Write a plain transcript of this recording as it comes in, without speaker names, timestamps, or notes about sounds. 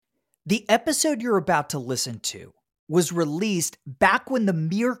The episode you're about to listen to was released back when the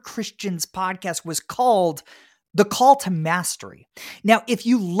Mere Christians podcast was called The Call to Mastery. Now, if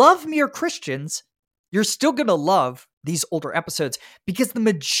you love Mere Christians, you're still going to love these older episodes because the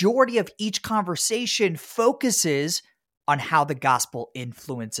majority of each conversation focuses on how the gospel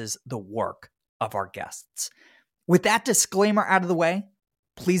influences the work of our guests. With that disclaimer out of the way,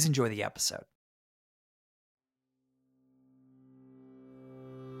 please enjoy the episode.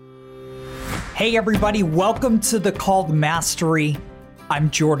 Hey everybody, welcome to The Call to Mastery.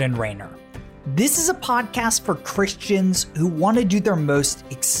 I'm Jordan Rayner. This is a podcast for Christians who want to do their most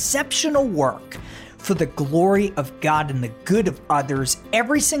exceptional work for the glory of God and the good of others.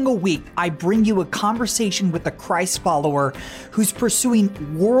 Every single week, I bring you a conversation with a Christ follower who's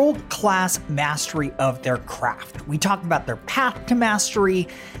pursuing world-class mastery of their craft. We talk about their path to mastery,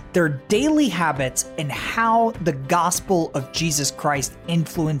 their daily habits, and how the gospel of Jesus Christ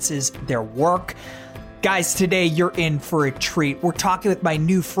influences their work. Guys, today you're in for a treat. We're talking with my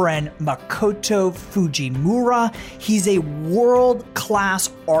new friend, Makoto Fujimura. He's a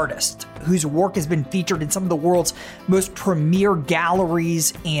world-class artist whose work has been featured in some of the world's most premier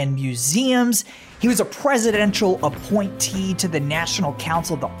galleries and museums. He was a presidential appointee to the National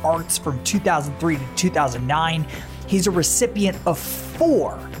Council of the Arts from 2003 to 2009. He's a recipient of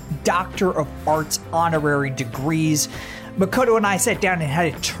 4 Doctor of Arts honorary degrees. Makoto and I sat down and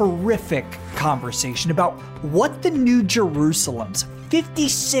had a terrific conversation about what the New Jerusalem's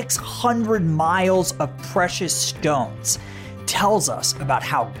 5,600 miles of precious stones tells us about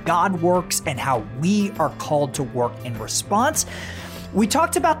how God works and how we are called to work in response. We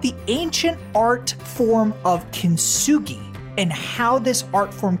talked about the ancient art form of kintsugi and how this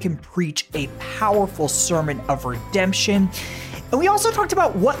art form can preach a powerful sermon of redemption. And we also talked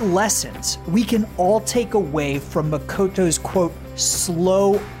about what lessons we can all take away from Makoto's, quote,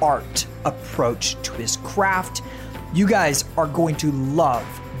 slow art approach to his craft. You guys are going to love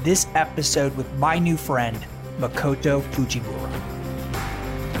this episode with my new friend, Makoto Fujimura.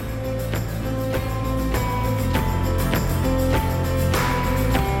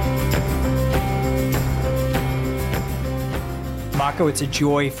 Mako, it's a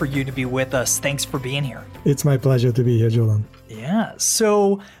joy for you to be with us. Thanks for being here. It's my pleasure to be here, Jordan. Yeah.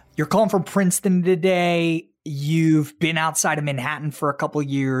 So you're calling from Princeton today. You've been outside of Manhattan for a couple of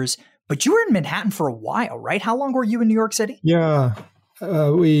years, but you were in Manhattan for a while, right? How long were you in New York City? Yeah.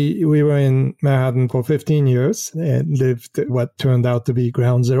 We were in Manhattan for 15 years and lived what turned out to be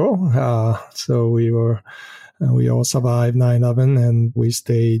ground zero. So we all survived 9/11 and we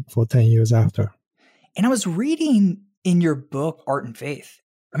stayed for 10 years after. And I was reading in your book, Art and Faith,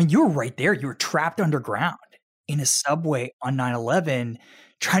 I mean, you were right there. You were trapped underground in a subway on 9/11,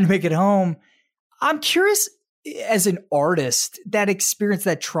 trying to make it home. I'm curious, as an artist, that experience,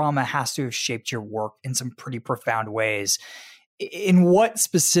 that trauma has to have shaped your work in some pretty profound ways. In what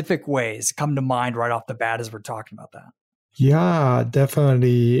specific ways come to mind right off the bat as we're talking about that? Yeah,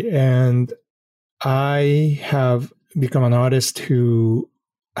 definitely. And I have become an artist who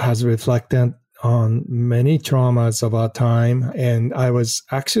has reflected on many traumas of our time. And I was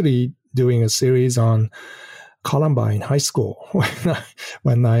actually doing a series on Columbine High School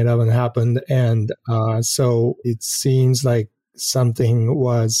when 9/11 happened. And so it seems like something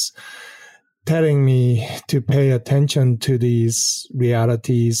was telling me to pay attention to these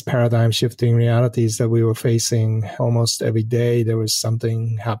realities, paradigm-shifting realities that we were facing almost every day. There was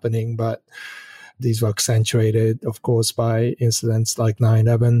something happening, but these were accentuated, of course, by incidents like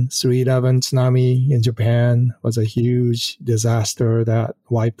 9/11. 3/11 tsunami in Japan was a huge disaster that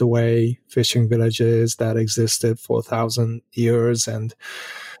wiped away fishing villages that existed for 1,000 years. And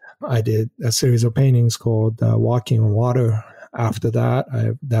I did a series of paintings called Walking on Water. After that,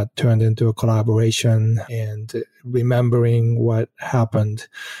 that turned into a collaboration, and remembering what happened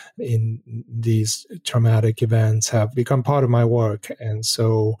in these traumatic events have become part of my work. And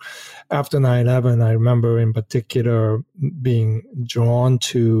so after 9/11, I remember in particular being drawn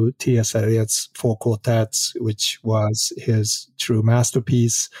to T.S. Eliot's Four Quartets, which was his true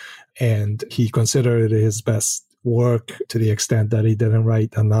masterpiece. And he considered it his best work to the extent that he didn't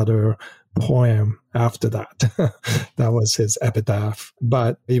write another poem after that. That was his epitaph.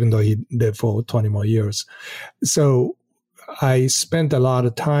 But even though he lived for 20 more years. So I spent a lot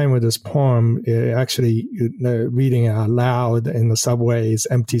of time with this poem, actually reading it out loud in the subways,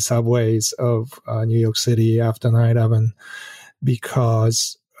 empty subways of New York City after 9/11,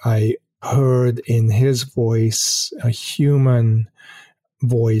 because I heard in his voice a human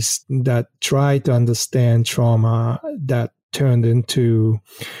voice that tried to understand trauma, that turned into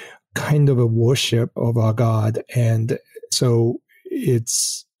kind of a worship of our God. And so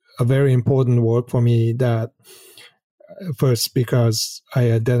it's a very important work for me that first because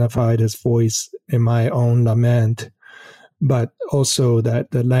I identified his voice in my own lament, but also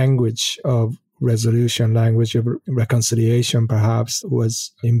that the language of resolution, language of reconciliation perhaps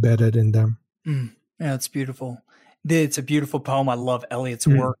was embedded in them. Yeah, it's beautiful. It's a beautiful poem. I love Eliot's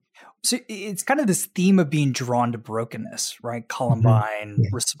work. So it's kind of this theme of being drawn to brokenness, right? Columbine,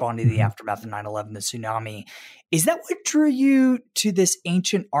 responding to the aftermath of 9/11, the tsunami. Is that what drew you to this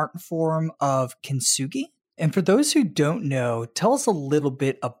ancient art form of kintsugi? And for those who don't know, tell us a little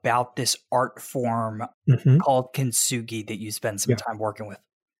bit about this art form called kintsugi that you spend some time working with.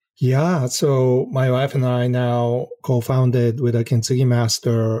 Yeah, so my wife and I now co-founded with a kintsugi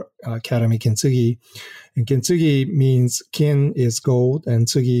master, Academy Kintsugi. And kintsugi means kin is gold, and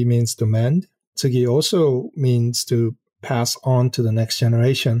tsugi means to mend. Tsugi also means to pass on to the next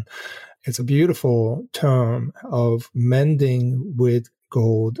generation. It's a beautiful term of mending with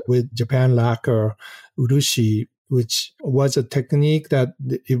gold, with Japan lacquer, urushi, which was a technique that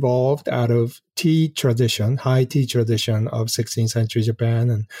evolved out of tea tradition, high tea tradition of 16th century Japan,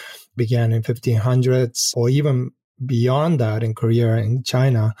 and began in 1500s or even beyond that in Korea and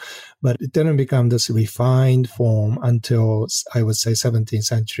China. But it didn't become this refined form until, I would say, 17th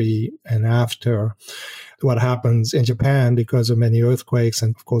century and after. What happens in Japan because of many earthquakes,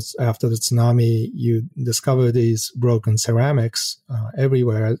 and of course, after the tsunami, you discover these broken ceramics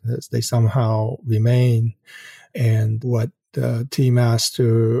everywhere. They somehow remain. And what the tea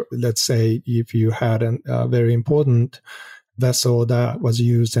master, let's say, if you had a very important vessel that was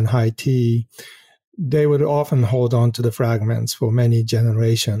used in high tea, they would often hold on to the fragments for many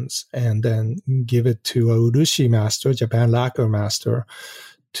generations and then give it to a urushi master, Japan lacquer master,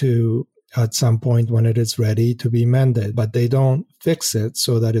 to at some point when it is ready to be mended. But they don't fix it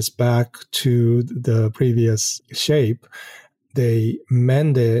so that it's back to the previous shape. They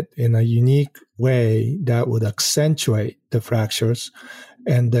mend it in a unique way that would accentuate the fractures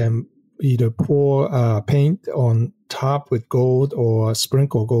and then either pour paint on top with gold or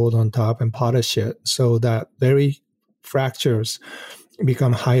sprinkle gold on top and polish it so that very fractures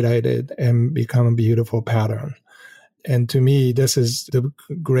become highlighted and become a beautiful pattern. And to me, this is the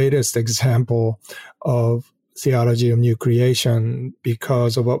greatest example of theology of new creation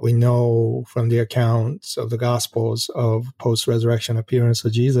because of what we know from the accounts of the Gospels of post-resurrection appearance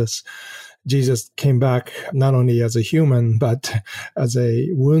of Jesus. Jesus came back not only as a human, but as a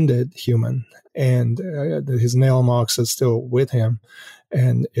wounded human. And his nail marks are still with him.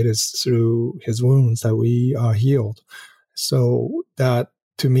 And it is through his wounds that we are healed. So that,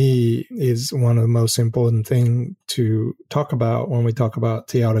 to me, is one of the most important things to talk about when we talk about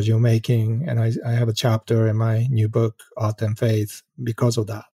theology of making. And I have a chapter in my new book, Art and Faith, because of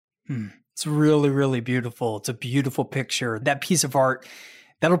that. It's really, really beautiful. It's a beautiful picture. That piece of art,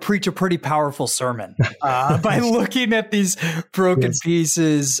 that'll preach a pretty powerful sermon by looking at these broken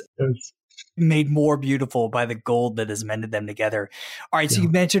pieces made more beautiful by the gold that has mended them together. All right, so you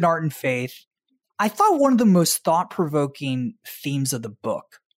mentioned art and faith. I thought one of the most thought-provoking themes of the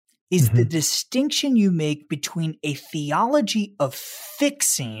book is the distinction you make between a theology of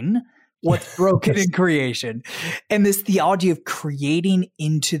fixing what's broken in creation and this theology of creating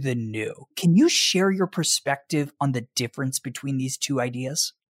into the new. Can you share your perspective on the difference between these two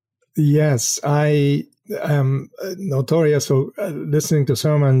ideas? Yes, I am notorious for listening to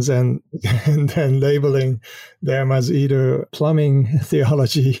sermons and then labeling them as either plumbing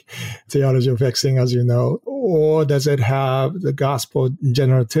theology of fixing, as you know, or does it have the gospel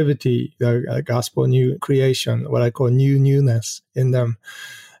generativity, the gospel new creation, what I call newness in them.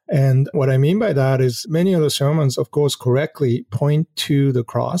 And what I mean by that is many of the sermons, of course, correctly point to the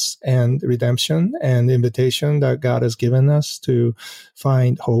cross and redemption and the invitation that God has given us to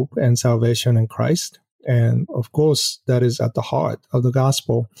find hope and salvation in Christ. And of course, that is at the heart of the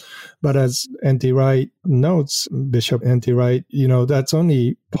gospel. But as N.T. Wright notes, Bishop N.T. Wright, that's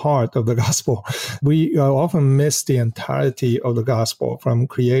only part of the gospel. We often miss the entirety of the gospel from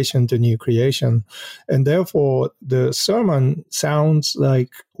creation to new creation. And therefore, the sermon sounds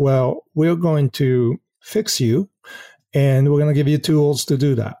like, well, we're going to fix you and we're going to give you tools to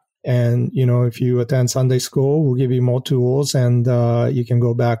do that. And, if you attend Sunday school, we'll give you more tools and you can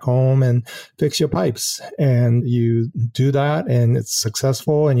go back home and fix your pipes. And you do that and it's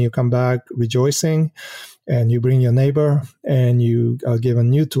successful and you come back rejoicing and you bring your neighbor and you are given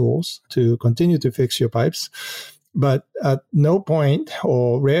new tools to continue to fix your pipes. But at no point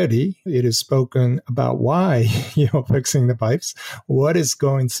or rarely it is spoken about why you're fixing the pipes, what is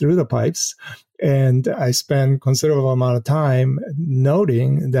going through the pipes. And I spend considerable amount of time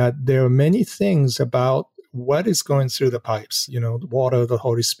noting that there are many things about what is going through the pipes, the water of the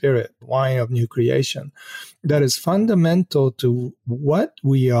Holy Spirit, wine of new creation, that is fundamental to what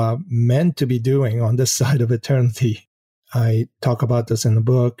we are meant to be doing on this side of eternity. I talk about this in the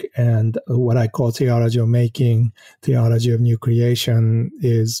book, and what I call theology of making, theology of new creation,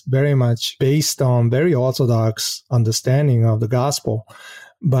 is very much based on very orthodox understanding of the gospel,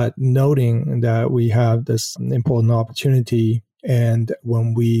 but noting that we have this important opportunity. And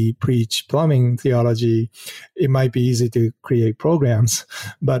when we preach plumbing theology, it might be easy to create programs,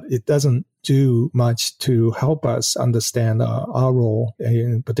 but it doesn't do much to help us understand our role,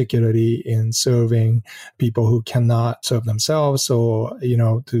 particularly in serving people who cannot serve themselves, or,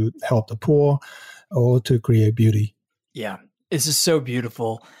 to help the poor or to create beauty. Yeah, this is so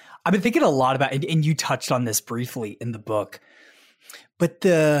beautiful. I've been thinking a lot about it, and you touched on this briefly in the book, but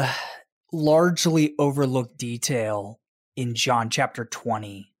the largely overlooked detail in John chapter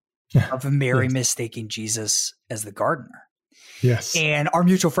 20 of Mary mistaking Jesus as the gardener. Yes. And our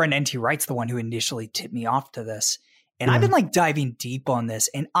mutual friend N.T. Wright's the one who initially tipped me off to this. And I've been diving deep on this.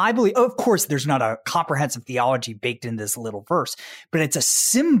 And I believe, of course, there's not a comprehensive theology baked in this little verse, but it's a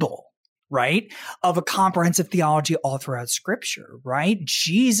symbol, right, of a comprehensive theology all throughout Scripture, right?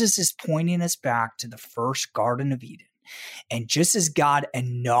 Jesus is pointing us back to the first Garden of Eden. And just as God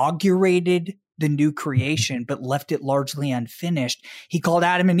inaugurated the new creation, but left it largely unfinished, he called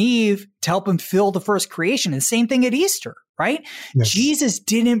Adam and Eve to help him fill the first creation. And same thing at Easter, right? Yes. Jesus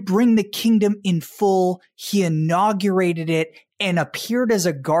didn't bring the kingdom in full. He inaugurated it and appeared as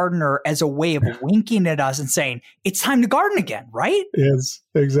a gardener as a way of winking at us and saying, it's time to garden again, right? Yes,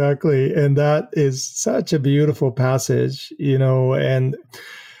 exactly. And that is such a beautiful passage, and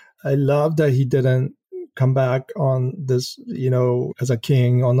I love that he didn't come back on this, as a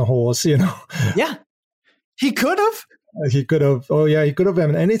king on the horse, Yeah. He could have. He could have. Oh, yeah. He could have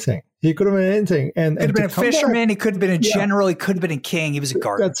been anything. He could have been anything. And could have been a fisherman. He could have been a general. He could have been a king. He was a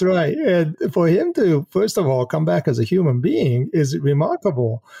gardener. That's right. And for him to, first of all, come back as a human being is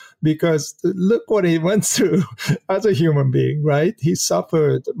remarkable, because look what he went through as a human being, right? He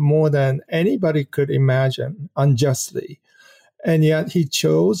suffered more than anybody could imagine unjustly. And yet he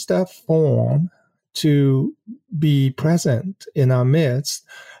chose that form to be present in our midst.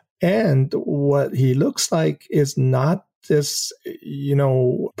 And what he looks like is not this,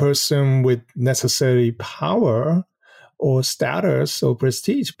 person with necessary power or status or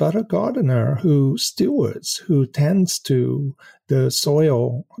prestige, but a gardener who stewards, who tends to the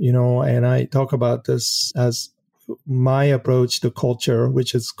soil, and I talk about this as my approach to culture,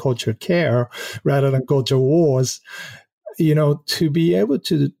 which is culture care rather than culture wars, to be able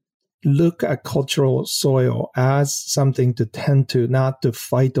to look at cultural soil as something to tend to, not to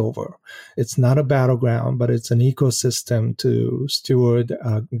fight over. It's not a battleground, but it's an ecosystem to steward,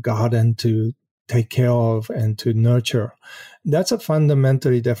 a garden to take care of and to nurture. That's a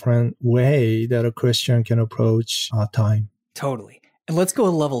fundamentally different way that a Christian can approach our time. Totally. And let's go a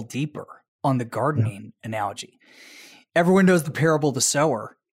level deeper on the gardening analogy. Everyone knows the parable of the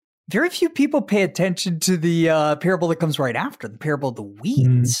sower. Very few people pay attention to the parable that comes right after, the parable of the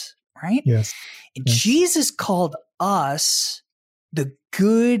weeds. Right? Yes. And Jesus called us the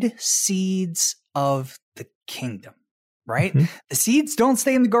good seeds of the kingdom, right? Mm-hmm. The seeds don't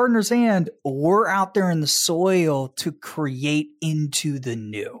stay in the gardener's hand. We're out there in the soil to create into the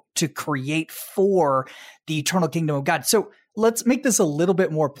new, to create for the eternal kingdom of God. So let's make this a little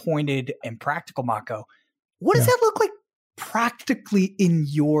bit more pointed and practical, Mako. What does that look like practically in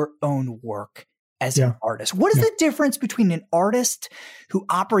your own work as an artist? What is the difference between an artist who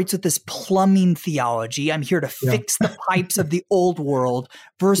operates with this plumbing theology, I'm here to fix the pipes of the old world,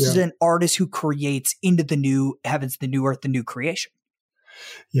 versus an artist who creates into the new heavens, the new earth, the new creation?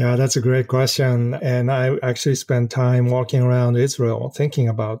 Yeah, that's a great question. And I actually spent time walking around Israel thinking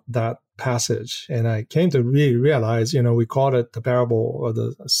about that passage. And I came to really realize, we call it the parable of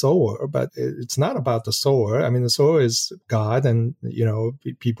the sower, but it's not about the sower. I mean, the sower is God and,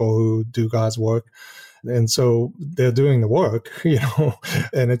 people who do God's work. And so they're doing the work,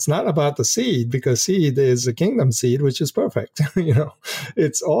 and it's not about the seed, because seed is a kingdom seed, which is perfect.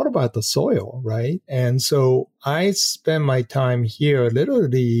 It's all about the soil, right? And so I spend my time here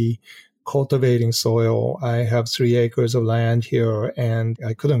literally cultivating soil. I have 3 acres of land here, and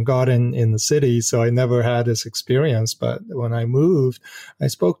I couldn't garden in the city, so I never had this experience. But when I moved, I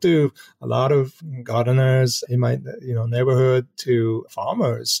spoke to a lot of gardeners in my neighborhood, to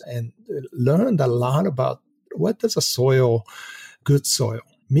farmers, and learned a lot about what does a good soil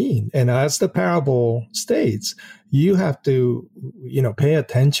mean? And as the parable states, you have to, pay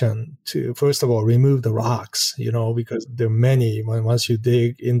attention to, first of all, remove the rocks, because there are many. Once you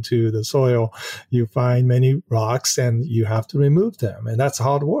dig into the soil, you find many rocks and you have to remove them. And that's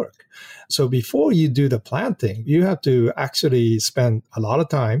hard work. So before you do the planting, you have to actually spend a lot of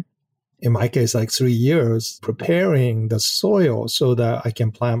time, in my case, like 3 years, preparing the soil so that I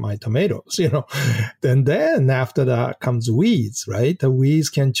can plant my tomatoes, And then after that comes weeds, right? The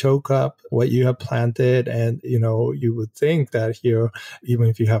weeds can choke up what you have planted. And, you would think that here, even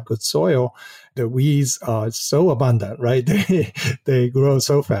if you have good soil, the weeds are so abundant, right? They grow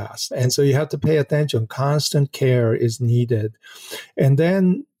so fast. And so you have to pay attention. Constant care is needed. And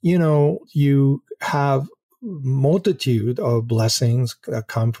then, you have multitude of blessings that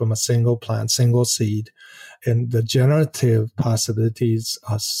come from a single plant, single seed. And the generative possibilities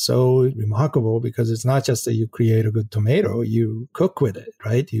are so remarkable because it's not just that you create a good tomato, you cook with it,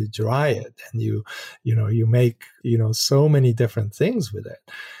 right? You dry it and you make, so many different things with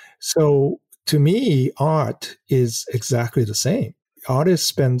it. So to me, art is exactly the same. Artist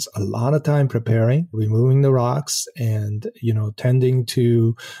spends a lot of time preparing, removing the rocks and, tending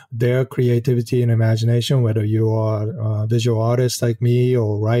to their creativity and imagination, whether you are a visual artist like me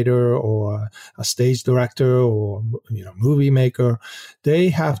or writer or a stage director or, movie maker. They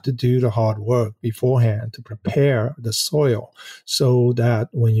have to do the hard work beforehand to prepare the soil so that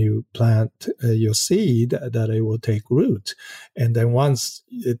when you plant your seed, that it will take root. And then once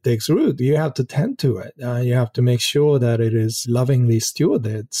it takes root, you have to tend to it. You have to make sure that it is lovingly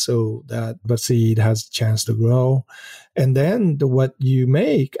stewarded so that the seed has a chance to grow. And then what you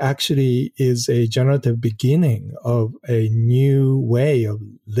make actually is a generative beginning of a new way of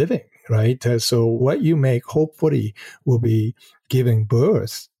living, right? So what you make hopefully will be giving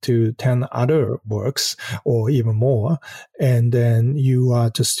birth to 10 other works or even more. And then you are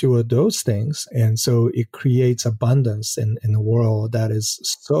to steward those things. And so it creates abundance in a world that is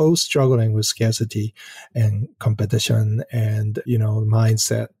so struggling with scarcity and competition and,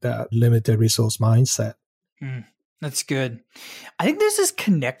 mindset, that limited resource mindset. That's good. I think there's this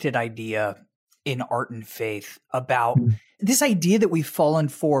connected idea in art and faith about this idea that we've fallen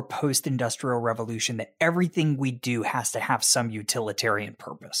for post-industrial revolution, that everything we do has to have some utilitarian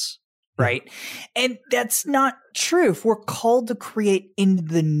purpose, right? And that's not true. If we're called to create in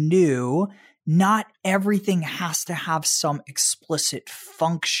the new, not everything has to have some explicit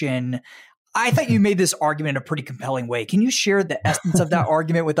function. I thought you made this argument in a pretty compelling way. Can you share the essence of that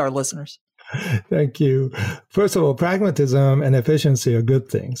argument with our listeners? Thank you. First of all, pragmatism and efficiency are good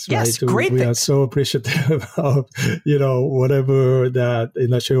things, right? Yes, great we things. are so appreciative of, whatever that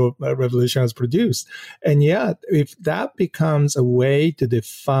industrial revolution has produced. And yet, if that becomes a way to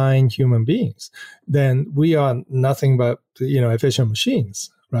define human beings, then we are nothing but, efficient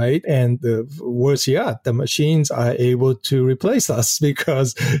machines. Right. And worse yet, the machines are able to replace us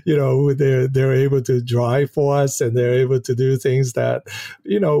because, they're able to drive for us and they're able to do things that,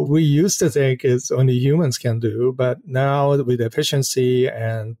 we used to think is only humans can do. But now with efficiency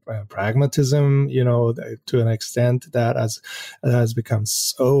and pragmatism, to an extent that has become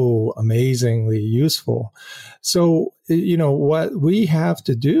so amazingly useful. So, what we have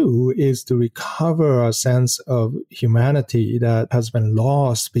to do is to recover a sense of humanity that has been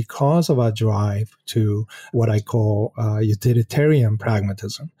lost because of our drive to what I call utilitarian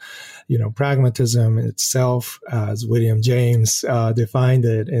pragmatism. Pragmatism itself, as William James defined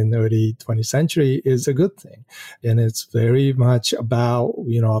it in the early 20th century, is a good thing. And it's very much about,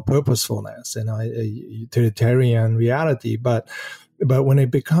 a purposefulness and a utilitarian reality. But when it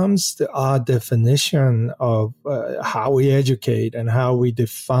becomes our definition of how we educate and how we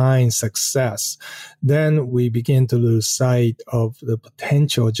define success, then we begin to lose sight of the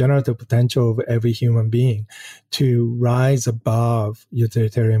potential, generative potential of every human being to rise above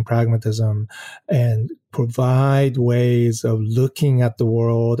utilitarian pragmatism and provide ways of looking at the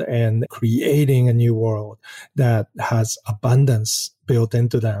world and creating a new world that has abundance built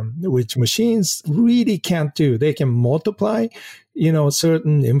into them, which machines really can't do. They can multiply,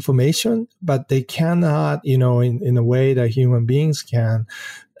 certain information, but they cannot, in a way that human beings can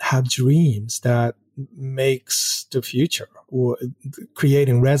have dreams that makes the future, or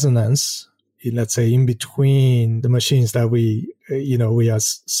creating resonance, let's say, in between the machines that we are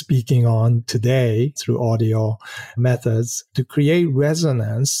speaking on today through audio methods. To create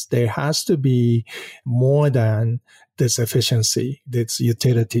resonance, there has to be more than this efficiency, this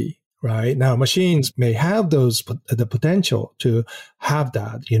utility. Right now, machines may have the potential to have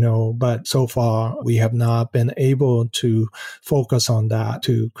that, but so far we have not been able to focus on that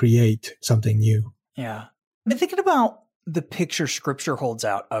to create something new. Yeah. I've been thinking about the picture scripture holds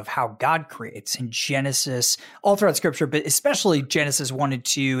out of how God creates in Genesis, all throughout scripture, but especially Genesis 1 and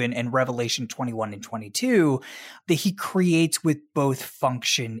 2 and Revelation 21 and 22, that he creates with both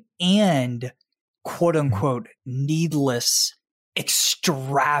function and quote unquote needless,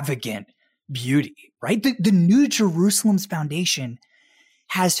 extravagant beauty, right? The New Jerusalem's foundation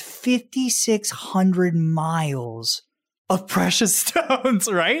has 5,600 miles of precious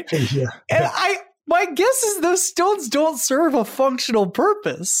stones, right? Yeah. And my guess is those stones don't serve a functional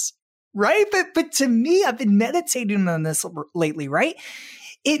purpose, right? But to me, I've been meditating on this lately, right?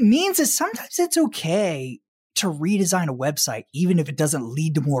 It means that sometimes it's okay to redesign a website, even if it doesn't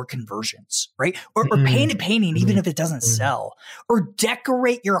lead to more conversions, right? Or paint a painting, even if it doesn't sell. Or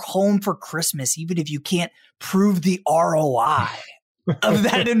decorate your home for Christmas, even if you can't prove the ROI of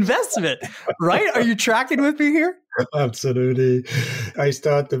that investment, right? Are you tracking with me here? Absolutely. I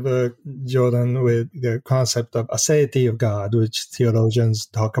start the book, Jordan, with the concept of aseity of God, which theologians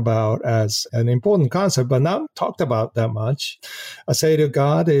talk about as an important concept, but not talked about that much. Aseity of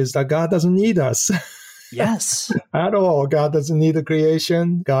God is that God doesn't need us. Yes. At all. God doesn't need a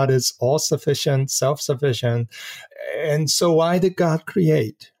creation. God is all-sufficient, self-sufficient. And so why did God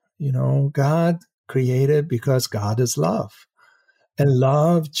create? God created because God is love. And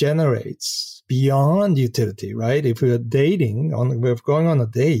love generates beyond utility, right? If we're we're going on a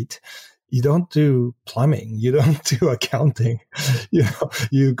date, you don't do plumbing, you don't do accounting.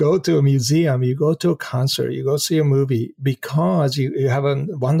 You go to a museum, you go to a concert, you go see a movie because you have a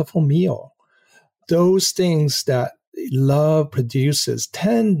wonderful meal. Those things that love produces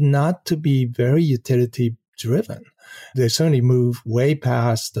tend not to be very utility driven. They certainly move way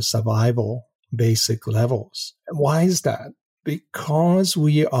past the survival basic levels. And why is that? Because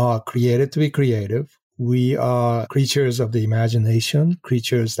we are created to be creative. We are creatures of the imagination,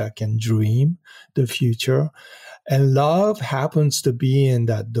 creatures that can dream the future. And love happens to be in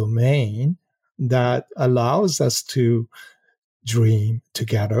that domain that allows us to dream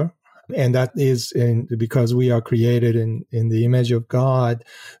together. And that is because we are created in the image of God,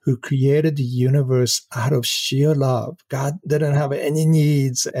 who created the universe out of sheer love. God didn't have any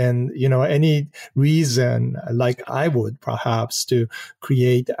needs and, any reason like I would perhaps to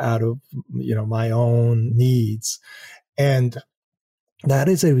create out of, my own needs. And that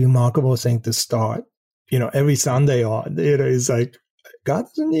is a remarkable thing to start, every Sunday on. It's like, God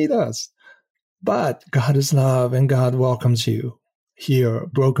doesn't need us, but God is love and God welcomes you here,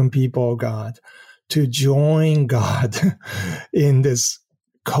 broken people, God, to join God in this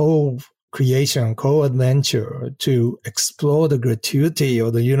co-creation, co-adventure, to explore the gratuity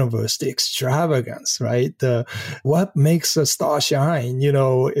of the universe, the extravagance, right? What makes a star shine?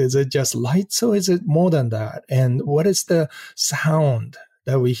 Is it just light? Or is it more than that? And what is the sound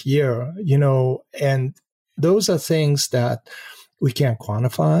that we hear? And those are things that we can't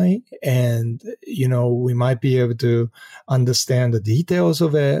quantify, and, we might be able to understand the details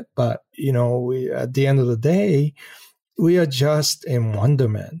of it, but, at the end of the day, we are just in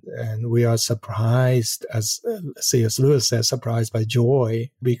wonderment, and we are surprised, as C.S. Lewis says, surprised by joy,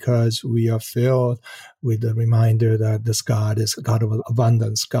 because we are filled with the reminder that this God is God of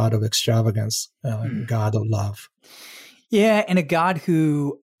abundance, God of extravagance, God of love. Yeah, and a God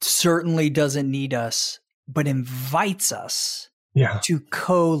who certainly doesn't need us, but invites us to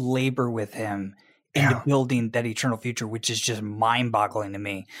co-labor with him into building that eternal future, which is just mind-boggling to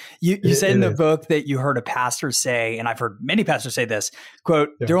me. You said in the book that you heard a pastor say, and I've heard many pastors say this, quote,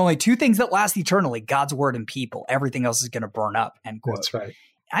 there are only two things that last eternally, God's word and people. Everything else is going to burn up, end quote. That's right.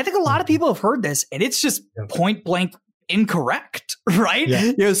 I think a lot of people have heard this, and it's just point blank incorrect, right?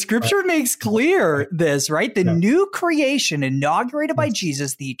 Yeah. Scripture makes clear this, right? The new creation inaugurated by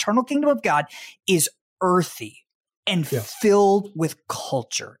Jesus, the eternal kingdom of God, is earthy and filled with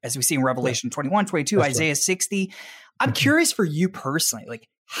culture, as we see in Revelation 21, 22, that's Isaiah 60. I'm curious for you personally, like,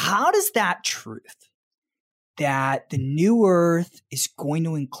 how does that truth that the new earth is going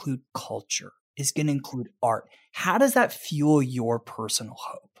to include culture, is going to include art, how does that fuel your personal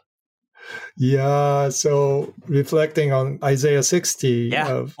hope? Yeah, so reflecting on Isaiah 60. One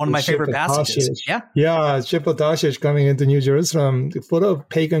of my favorite passages. Ship of Tarshish coming into New Jerusalem, full of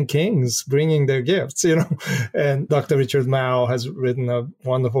pagan kings bringing their gifts, And Dr. Richard Mao has written a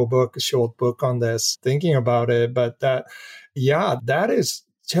wonderful book, a short book on this, thinking about it. But that is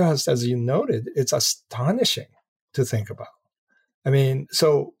just, as you noted, it's astonishing to think about. I mean,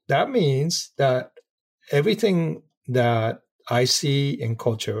 so that means that everything that I see in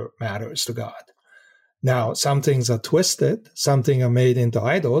culture matters to God. Now, some things are twisted, some things are made into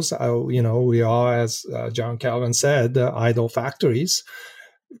idols. We are, as John Calvin said, idol factories.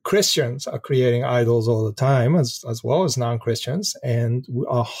 Christians are creating idols all the time, as well as non-Christians, and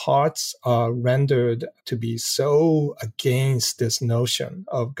our hearts are rendered to be so against this notion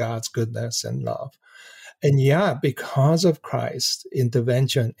of God's goodness and love. And yet, because of Christ's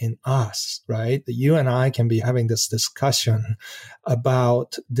intervention in us, right, you and I can be having this discussion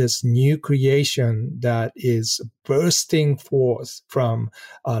about this new creation that is bursting forth from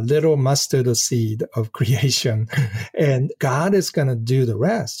a little mustard seed of creation. And God is going to do the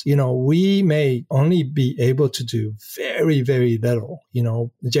rest. We may only be able to do very, very little.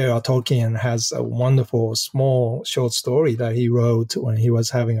 J.R. Tolkien has a wonderful small short story that he wrote when he was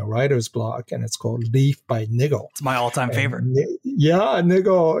having a writer's block, and it's called Leaf by Niggle. It's my all-time favorite. Yeah,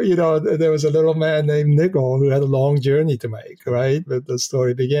 Niggle, there was a little man named Niggle who had a long journey to make, right? But the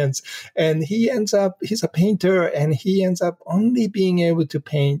story begins. And he's a painter, and he ends up only being able to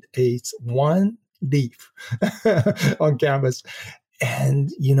paint one leaf on canvas. And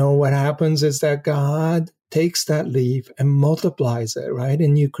what happens is that God takes that leaf and multiplies it, right,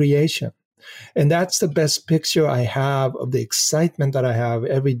 in new creation. And that's the best picture I have of the excitement that I have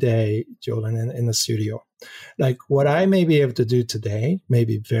every day, Jordan, in the studio. Like what I may be able to do today may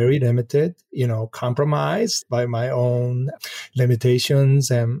be very limited, compromised by my own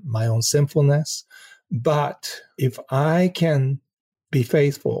limitations and my own sinfulness. But if I can be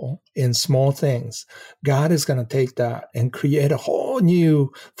faithful in small things, God is going to take that and create a whole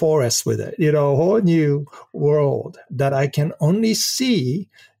new forest with it, a whole new world that I can only see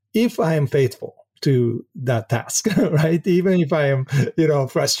if I am faithful to that task, right? Even if I am,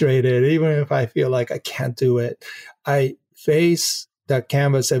 frustrated, even if I feel like I can't do it, I face that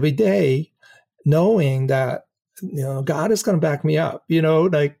canvas every day knowing that, God is going to back me up,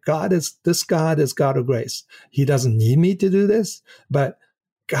 God is God of grace. He doesn't need me to do this, but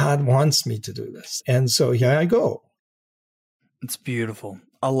God wants me to do this. And so here I go. It's beautiful.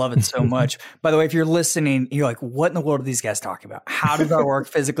 I love it so much. By the way, if you're listening, you're like, what in the world are these guys talking about? How does our work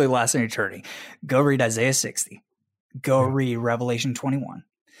physically last in eternity? Go read Isaiah 60. Go read Revelation 21.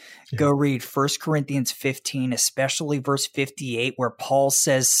 Go read 1 Corinthians 15, especially verse 58, where Paul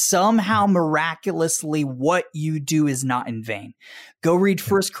says, somehow miraculously what you do is not in vain. Go read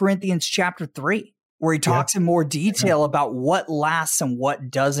 1 Corinthians chapter 3, where he talks in more detail about what lasts and what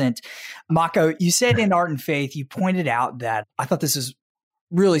doesn't. Mako, you said in Art and Faith, you pointed out that, I thought this is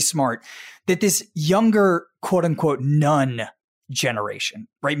really smart, that this younger, quote unquote, nun generation,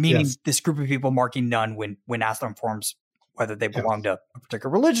 right? Meaning this group of people marking none when asked on forums whether they belong to a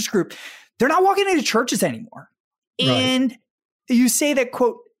particular religious group, they're not walking into churches anymore. Right. And you say that,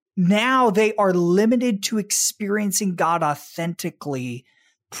 quote, now they are limited to experiencing God authentically,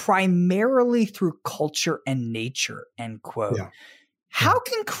 primarily through culture and nature, end quote. Yeah. How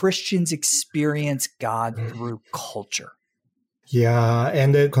can Christians experience God through culture? Yeah,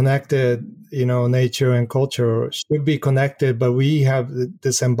 and they're connected, nature and culture should be connected, but we have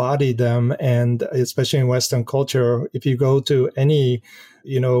disembodied them. And especially in Western culture, if you go to any,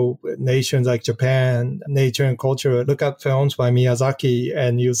 nations like Japan, nature and culture, look at films by Miyazaki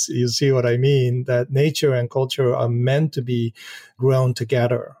and you see what I mean, that nature and culture are meant to be grown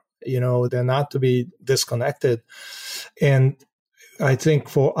together. They're not to be disconnected. And I think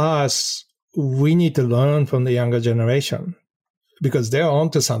for us, we need to learn from the younger generation, because they're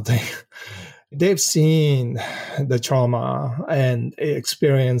onto something. They've seen the trauma and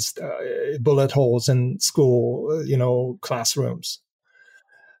experienced bullet holes in school, classrooms.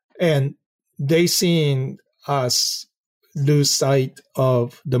 And they've seen us lose sight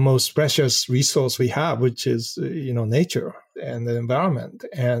of the most precious resource we have, which is, nature and the environment.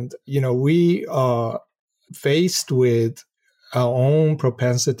 And, we are faced with our own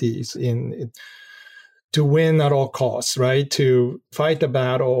propensities to win at all costs, right? To fight the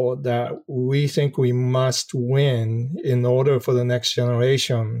battle that we think we must win in order for the next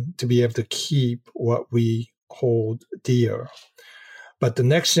generation to be able to keep what we hold dear. But the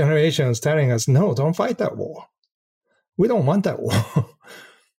next generation is telling us, no, don't fight that war. We don't want that war.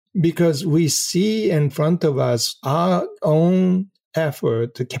 Because we see in front of us our own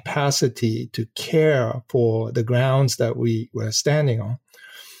effort, the capacity to care for the grounds that we were standing on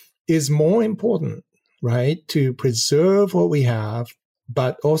is more important, right? To preserve what we have,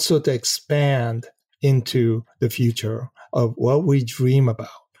 but also to expand into the future of what we dream about,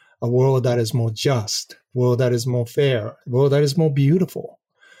 a world that is more just, a world that is more fair, a world that is more beautiful.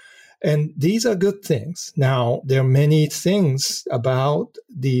 And these are good things. Now, there are many things about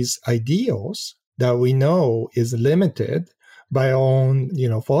these ideals that we know is limited by our own,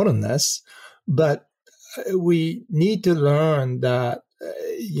 fallenness, but we need to learn that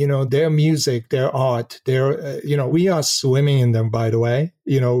their music, their art, we are swimming in them, by the way.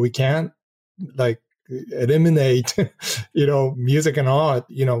 We can't like eliminate, music and art,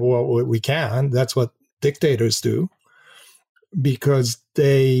 well, we can. That's what dictators do, because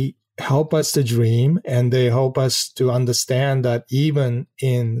they help us to dream and they help us to understand that even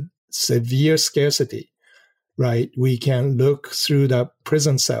in severe scarcity, right, we can look through the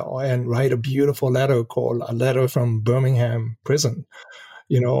prison cell and write a beautiful letter called A Letter from Birmingham Prison,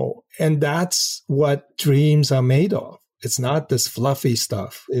 and that's what dreams are made of. It's not this fluffy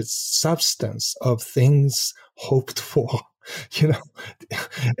stuff. It's substance of things hoped for,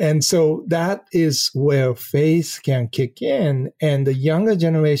 And so that is where faith can kick in. And the younger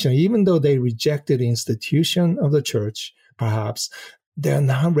generation, even though they rejected the institution of the church, perhaps, they're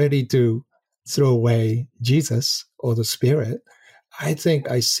not ready to throw away Jesus or the Spirit. I think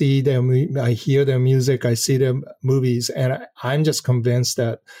I see them, I hear their music, I see their movies, and I'm just convinced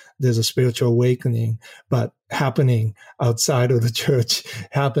that there's a spiritual awakening, but happening outside of the church,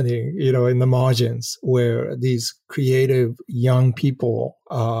 happening, in the margins, where these creative young people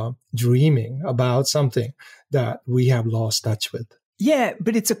are dreaming about something that we have lost touch with. Yeah,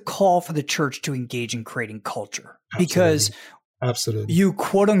 but it's a call for the church to engage in creating culture. Absolutely. Because absolutely, you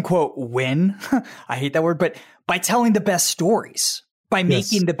quote unquote win. I hate that word, but by telling the best stories, by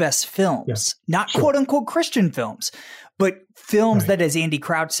making the best films, not quote unquote Christian films, but films that, as Andy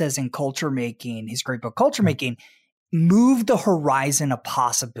Crouch says in Culture Making, his great book, Culture Making, move the horizon of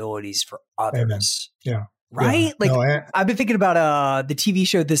possibilities for others. Amen. Yeah. Right? Yeah. I've been thinking about the TV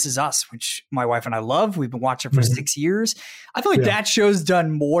show This Is Us, which my wife and I love. We've been watching for 6 years. I feel like that show's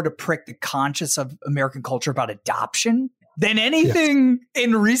done more to prick the conscience of American culture about adoption than anything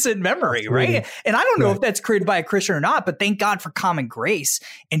in recent memory, right? And I don't know if that's created by a Christian or not, but thank God for common grace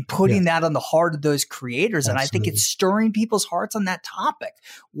and putting that on the heart of those creators. And I think it's stirring people's hearts on that topic.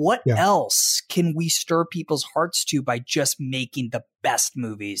 What else can we stir people's hearts to by just making the best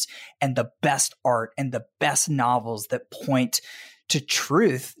movies and the best art and the best novels that point to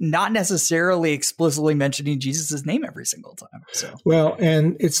truth, not necessarily explicitly mentioning Jesus' name every single time. So, well,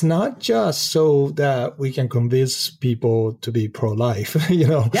 and it's not just so that we can convince people to be pro-life,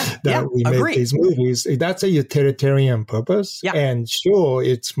 that we make these movies. That's a utilitarian purpose. Yeah. And sure,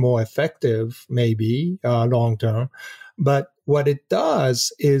 it's more effective, maybe long-term. But what it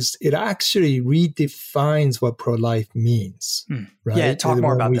does is it actually redefines what pro-life means. Right? Yeah, talk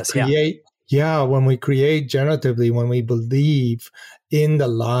more about this. When we create generatively, when we believe in the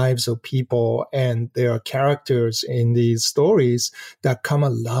lives of people and there are characters in these stories that come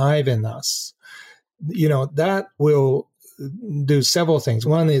alive in us, that will do several things.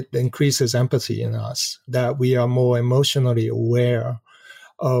 One, it increases empathy in us, that we are more emotionally aware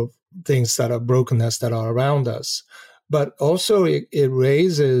of things that are brokenness that are around us. But also it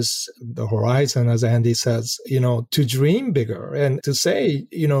raises the horizon, as Andy says, to dream bigger and to say,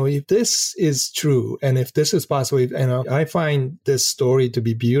 if this is true and if this is possible, and I find this story to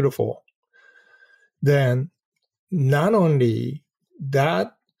be beautiful, then not only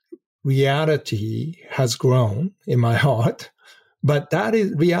that reality has grown in my heart, but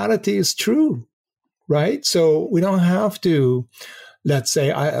reality is true, right? So we don't have to, let's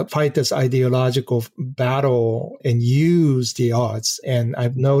say, I fight this ideological battle and use the arts. And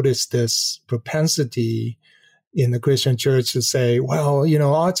I've noticed this propensity in the Christian church to say, well,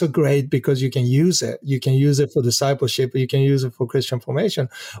 arts are great because you can use it. You can use it for discipleship. You can use it for Christian formation.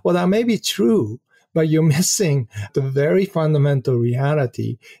 Well, that may be true, but you're missing the very fundamental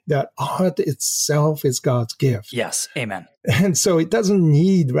reality that art itself is God's gift. Yes. Amen. And so it doesn't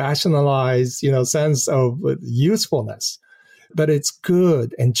need rationalized, sense of usefulness. But it's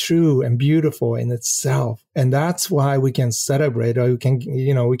good and true and beautiful in itself. And that's why we can celebrate, or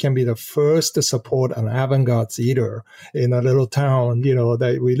we can be the first to support an avant-garde theater in a little town,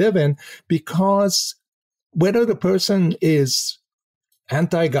 that we live in, because whether the person is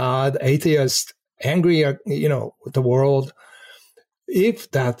anti-God, atheist, angry at, with the world, if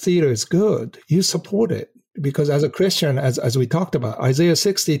that theater is good, you support it. Because as a Christian, as we talked about, Isaiah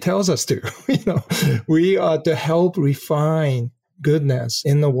 60 tells us to, we are to help refine goodness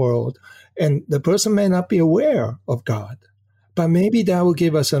in the world. And the person may not be aware of God, but maybe that will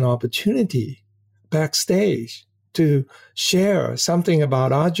give us an opportunity backstage to share something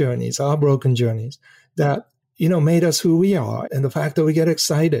about our journeys, our broken journeys that, made us who we are. And the fact that we get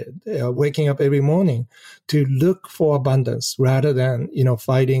excited waking up every morning to look for abundance rather than,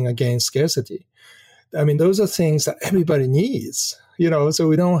 fighting against scarcity. I mean, those are things that everybody needs, so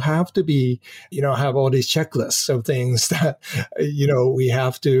we don't have to be, have all these checklists of things that, we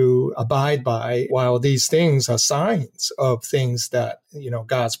have to abide by, while these things are signs of things that,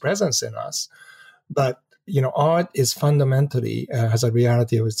 God's presence in us. But, art is fundamentally has a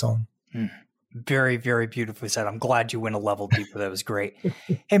reality of its own. Very, very beautifully said. I'm glad you went a level deeper. That was great.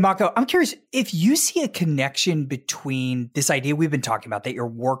 Hey, Mako, I'm curious if you see a connection between this idea we've been talking about, that your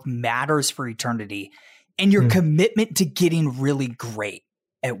work matters for eternity, and your commitment to getting really great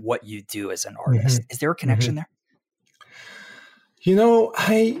at what you do as an artist. Is there a connection there?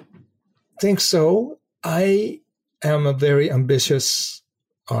 I think so. I am a very ambitious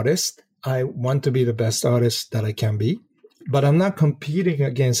artist. I want to be the best artist that I can be, but I'm not competing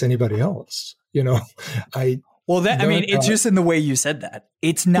against anybody else. It's just in the way you said that.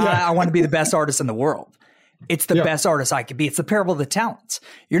 It's not, I want to be the best artist in the world. It's the best artist I could be. It's the parable of the talents.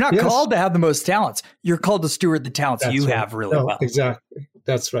 You're not called to have the most talents. You're called to steward the talents have really well. Exactly.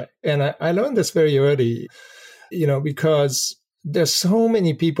 That's right. And I learned this very early, because there's so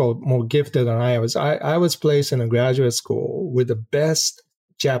many people more gifted than I was. I was placed in a graduate school with the best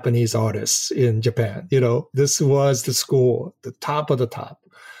Japanese artists in Japan. This was the school, the top of the top.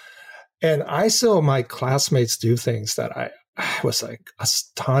 And I saw my classmates do things that I was like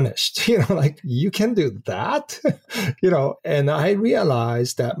astonished, you can do that, and I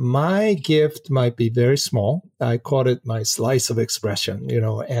realized that my gift might be very small. I called it my slice of expression,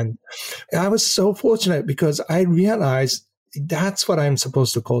 and I was so fortunate because I realized that's what I'm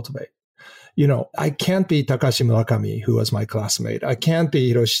supposed to cultivate. I can't be Takashi Murakami, who was my classmate. I can't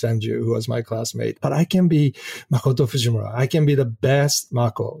be Hiroshi Senju, who was my classmate, but I can be Makoto Fujimura. I can be the best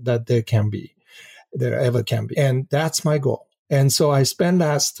Mako that there ever can be. And that's my goal. And so I spent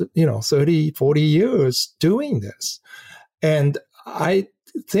last, 30, 40 years doing this. And I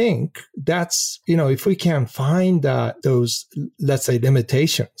think that's, if we can find those, let's say,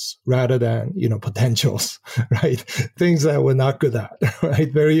 limitations rather than, potentials, right? Things that we're not good at,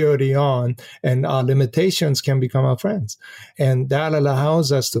 right? Very early on. And our limitations can become our friends. And that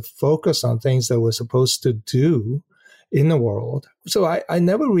allows us to focus on things that we're supposed to do in the world. So I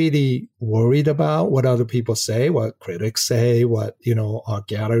never really worried about what other people say, what critics say, what, our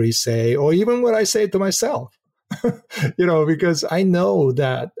galleries say, or even what I say to myself. Because I know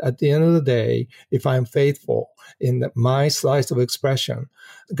that at the end of the day, if I'm faithful in my slice of expression,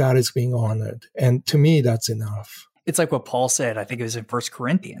 God is being honored. And to me, that's enough. It's like what Paul said, I think it was in 1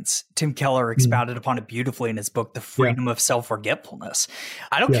 Corinthians. Tim Keller expounded upon it beautifully in his book, The Freedom of Self-Forgetfulness.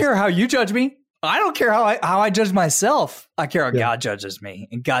 I don't care how you judge me. I don't care how I judge myself. I care how God judges me.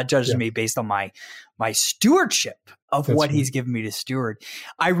 And God judges me based on my stewardship of what he's given me to steward.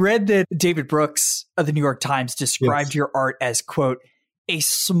 I read that David Brooks of the New York Times described your art as, quote, a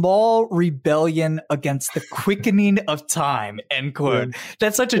small rebellion against the quickening of time, end quote.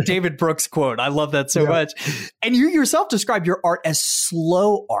 That's such a David Brooks quote. I love that so much. And you yourself describe your art as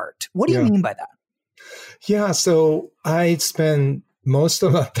slow art. What do you mean by that? Yeah, so I spend most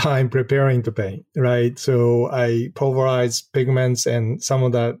of the time preparing to paint, right? So I pulverize pigments, and some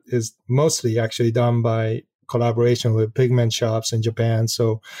of that is mostly actually done by collaboration with pigment shops in Japan.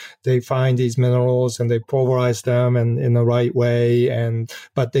 So they find these minerals and they pulverize them and in the right way.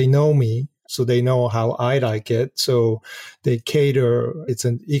 But they know me, so they know how I like it. So they cater, it's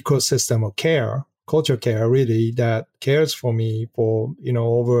an ecosystem of care, culture care really, that cares for me for,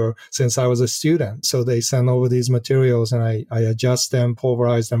 over since I was a student. So they send over these materials and I adjust them,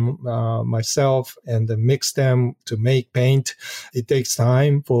 pulverize them myself, and then mix them to make paint. It takes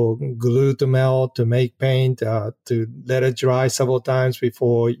time for glue to melt, to make paint, to let it dry several times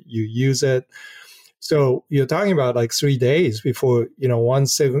before you use it. So you're talking about like 3 days before, one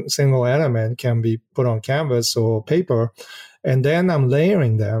single element can be put on canvas or paper. And then I'm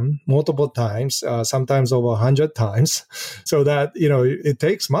layering them multiple times, sometimes over 100 times, so that, it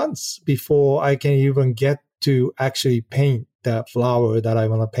takes months before I can even get to actually paint that flower that I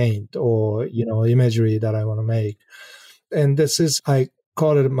want to paint or, imagery that I want to make. And this is, I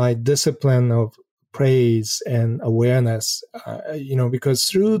call it my discipline of praise and awareness, because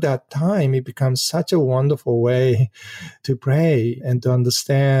through that time, it becomes such a wonderful way to pray and to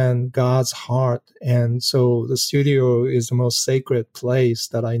understand God's heart. And so the studio is the most sacred place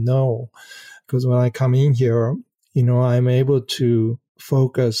that I know, because when I come in here, I'm able to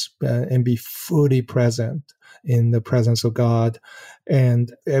focus and be fully present in the presence of God.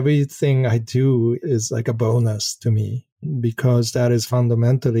 And everything I do is like a bonus to me, because that is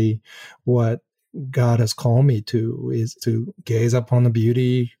fundamentally what God has called me to, is to gaze upon the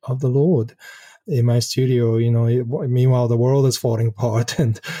beauty of the Lord in my studio, meanwhile, the world is falling apart,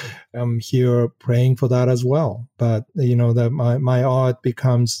 and I'm here praying for that as well. But, that my art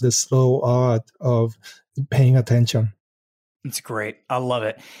becomes the slow art of paying attention. It's great. I love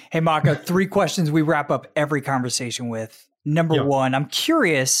it. Hey, Mako, 3 questions we wrap up every conversation with. Number 1, I'm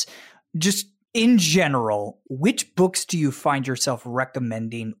curious, just in general, which books do you find yourself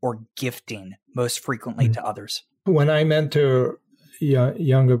recommending or gifting most frequently to others? When I mentor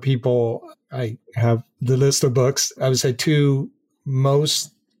younger people, I have the list of books. I would say 2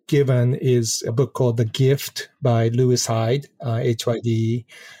 most given is a book called The Gift by Lewis Hyde, Hyde, a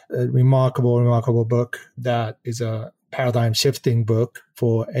remarkable book that is a paradigm shifting book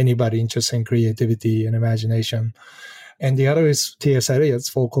for anybody interested in creativity and imagination. And the other is T.S. Eliot's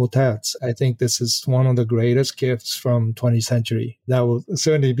Four Quartets. I think this is one of the greatest gifts from 20th century. That will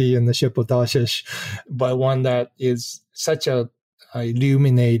certainly be in the Ship of Tarshish, but one that is such a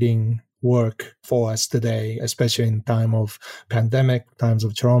illuminating work for us today, especially in time of pandemic, times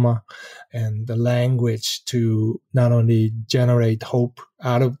of trauma, and the language to not only generate hope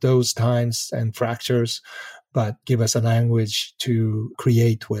out of those times and fractures, but give us a language to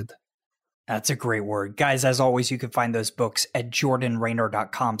create with. That's a great word. Guys, as always, you can find those books at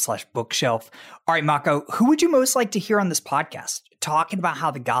jordanrainer.com/bookshelf. All right, Mako, who would you most like to hear on this podcast talking about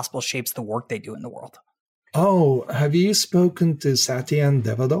how the gospel shapes the work they do in the world? Oh, have you spoken to Satyan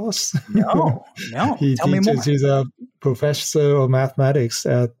Devadas? No. Tell me more. He's a professor of mathematics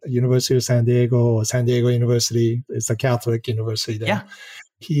at University of San Diego or San Diego University. It's a Catholic university there. Yeah.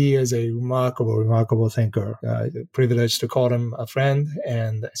 He is a remarkable thinker. Privileged to call him a friend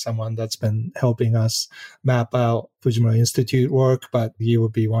and someone that's been helping us map out Fujimura Institute work, but he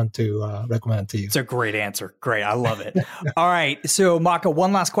would be one to recommend to you. It's a great answer. Great. I love it. All right. So, Mako,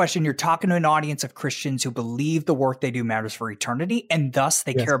 one last question. You're talking to an audience of Christians who believe the work they do matters for eternity, and thus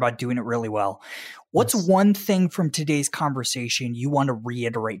they care about doing it really well. What's one thing from today's conversation you want to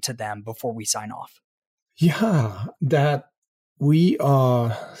reiterate to them before we sign off? Yeah, that we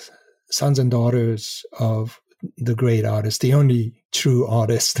are sons and daughters of the great artist, the only true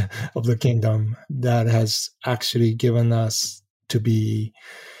artist of the kingdom that has actually given us to be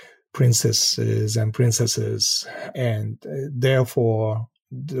princesses and princesses. And therefore,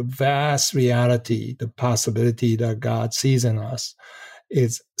 the vast reality, the possibility that God sees in us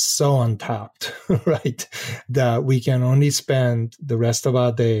is so untapped, right? That we can only spend the rest of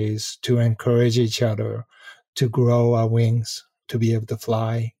our days to encourage each other to grow our wings, to be able to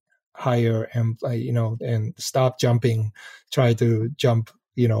fly higher and, and stop jumping, try to jump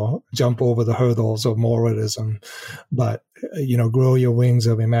over the hurdles of moralism, but, grow your wings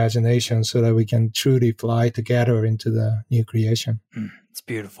of imagination so that we can truly fly together into the new creation. It's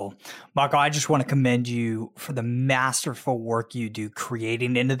beautiful. Mako, I just want to commend you for the masterful work you do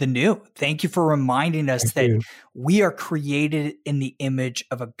creating into the new. Thank you for reminding us that we are created in the image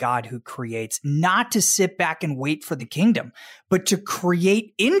of a God who creates, not to sit back and wait for the kingdom, but to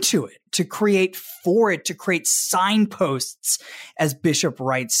create into it, to create for it, to create signposts, as Bishop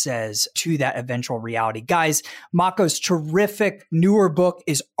Wright says, to that eventual reality. Guys, Mako's terrific newer book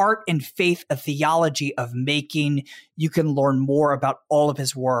is Art and Faith, A Theology of Making. You can learn more about all of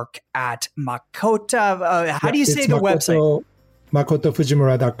his work at Makoto. How do you say the website?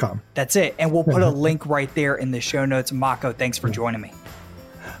 MakotoFujimura.com. That's it. And we'll put a link right there in the show notes. Mako, thanks for joining me.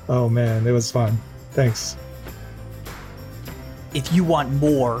 Oh, man, it was fun. Thanks. If you want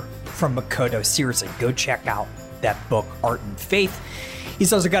more from Makoto, seriously, go check out that book, Art and Faith.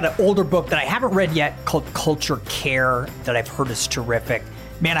 He's also got an older book that I haven't read yet called Culture Care that I've heard is terrific.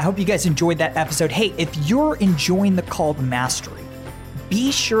 Man, I hope you guys enjoyed that episode. Hey, if you're enjoying The Call to Mastery,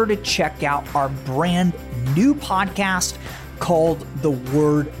 be sure to check out our brand new podcast called The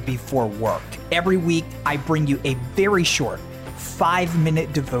Word Before Work. Every week, I bring you a very short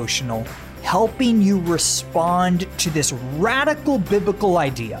 5-minute devotional helping you respond to this radical biblical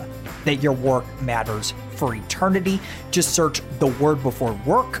idea that your work matters for eternity. Just search The Word Before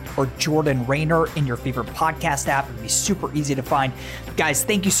Work or Jordan Rainer in your favorite podcast app. It'd be super easy to find. Guys,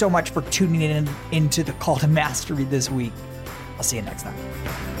 thank you so much for tuning into The Call to Mastery this week. I'll see you next time.